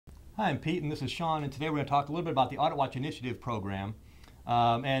Hi, I'm Pete, and this is Shawn, and today we're going to talk a little bit about the AuditWatch Initiative program. The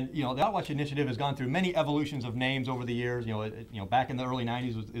AuditWatch Initiative has gone through many evolutions of names over the years. Back in the early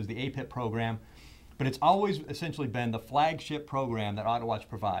 90s was the APIP program, but it's always essentially been the flagship program that AuditWatch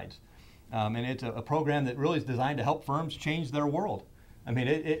provides. And it's a program that really is designed to help firms change their world. I mean,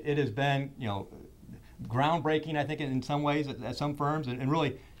 it has been, groundbreaking, I think, in some ways at some firms, and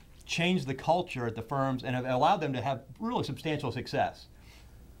really changed the culture at the firms and have allowed them to have really substantial success.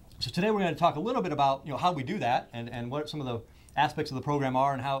 So today we're going to talk a little bit about how we do that and what some of the aspects of the program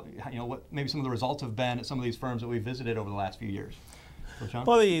are and how what maybe some of the results have been at some of these firms that we've visited over the last few years. So, Shawn?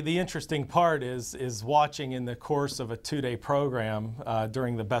 Well, the interesting part is watching in the course of a two-day program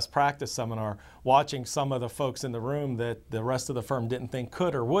during the best practice seminar, watching some of the folks in the room that the rest of the firm didn't think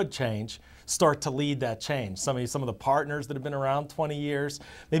could or would change start to lead that change. Some of the partners that have been around 20 years,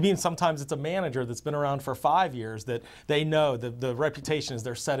 maybe even sometimes it's a manager that's been around for 5 years that they know the reputation is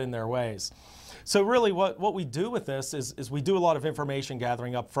they're set in their ways. So really what we do with this is we do a lot of information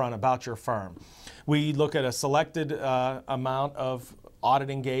gathering up front about your firm. We look at a selected amount of audit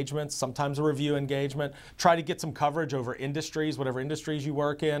engagements, sometimes a review engagement, try to get some coverage over industries, whatever industries you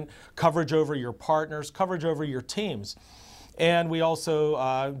work in, coverage over your partners, coverage over your teams. And we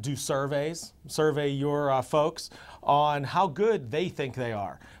also do surveys, survey your folks on how good they think they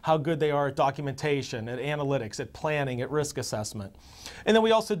are, how good they are at documentation, at analytics, at planning, at risk assessment. And then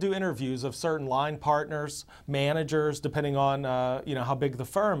we also do interviews of certain line partners, managers, depending on how big the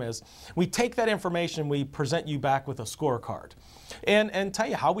firm is. We take that information, we present you back with a scorecard and tell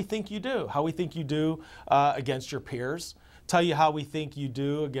you how we think you do against your peers, tell you how we think you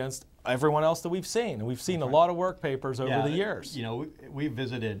do against everyone else that we've seen. And we've seen a lot of work papers over the years. We've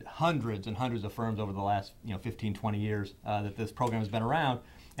visited hundreds and hundreds of firms over the last 15, 20 years that this program has been around.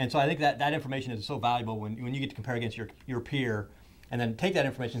 And so I think that information is so valuable when you get to compare against your peer and then take that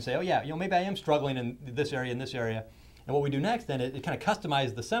information and say, oh yeah, maybe I am struggling in this area and this area. And what we do next then is kind of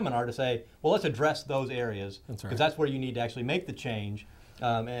customize the seminar to say, well, let's address those areas because that's where you need to actually make the change.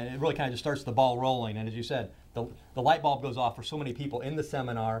 And it really kind of just starts the ball rolling. And as you said, the light bulb goes off for so many people in the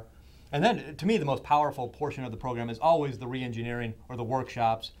seminar. And then, to me, the most powerful portion of the program is always the re-engineering or the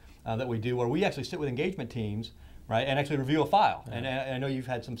workshops that we do, where we actually sit with engagement teams, right, and actually review a file. Yeah. And I know you've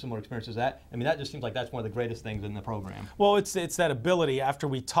had some similar experiences with that. I mean, that just seems like that's one of the greatest things in the program. Well, it's that ability after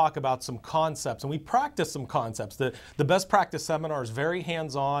we talk about some concepts, and we practice some concepts. The best practice seminar is very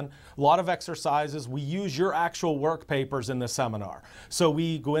hands-on, a lot of exercises. We use your actual work papers in the seminar. So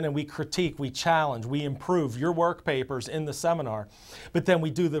we go in and we critique, we challenge, we improve your work papers in the seminar. But then we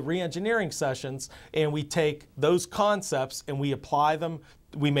do the re-engineering sessions, and we take those concepts and we apply them.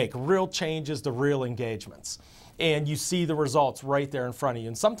 We make real changes to real engagements. And you see the results right there in front of you.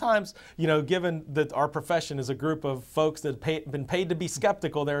 And sometimes, given that our profession is a group of folks that have been paid to be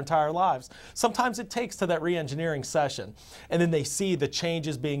skeptical their entire lives, sometimes it takes to that re-engineering session. And then they see the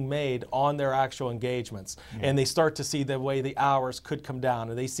changes being made on their actual engagements. Yeah. And they start to see the way the hours could come down.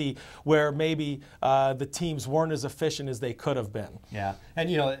 And they see where maybe the teams weren't as efficient as they could have been. Yeah. And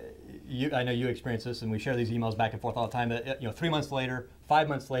I know you experience this, and we share these emails back and forth all the time, that 3 months later, 5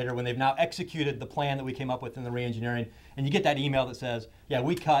 months later, when they've now executed the plan that we came up with in the re-engineering, and you get that email that says, yeah,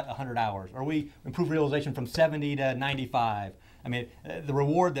 we cut 100 hours, or we improved realization from 70 to 95. I mean, the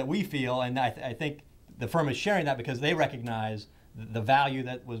reward that we feel, and I think the firm is sharing that because they recognize the value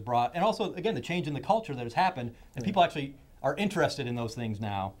that was brought, and also, again, the change in the culture that has happened, and people actually are interested in those things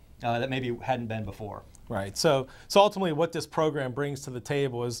now that maybe hadn't been before. Right. So ultimately what this program brings to the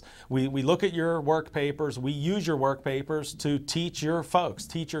table is we look at your work papers, we use your work papers to teach your folks,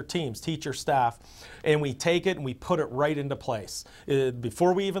 teach your teams, teach your staff, and we take it and we put it right into place.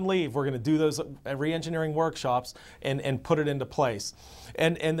 Before we even leave, we're going to do those re-engineering workshops and put it into place.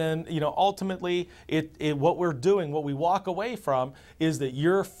 And then, ultimately, what we're doing, what we walk away from is that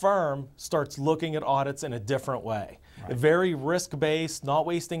your firm starts looking at audits in a different way. Right. Very risk-based, not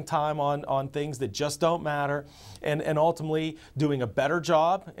wasting time on things that just don't matter, and ultimately doing a better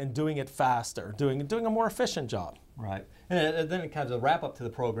job and doing it faster, doing a more efficient job. Right. And then it kind of a wrap up to the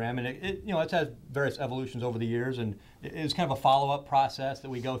program, and it's had various evolutions over the years, and it's kind of a follow-up process that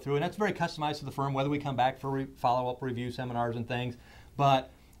we go through, and that's very customized to the firm, whether we come back for follow-up review seminars and things.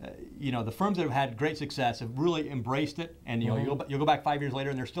 But the firms that have had great success have really embraced it, and you'll go back 5 years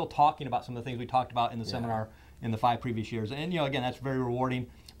later, and they're still talking about some of the things we talked about in the seminar in the 5 previous years. And again, that's very rewarding,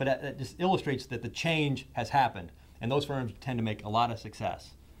 but that just illustrates that the change has happened, and those firms tend to make a lot of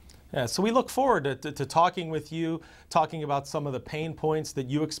success. Yeah, so we look forward to talking with you, talking about some of the pain points that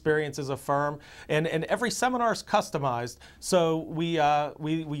you experience as a firm, and every seminar is customized, so we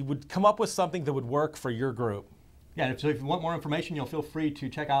would come up with something that would work for your group. Yeah, so if you want more information, feel free to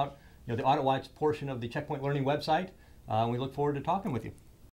check out the AuditWatch portion of the Checkpoint Learning website. We look forward to talking with you.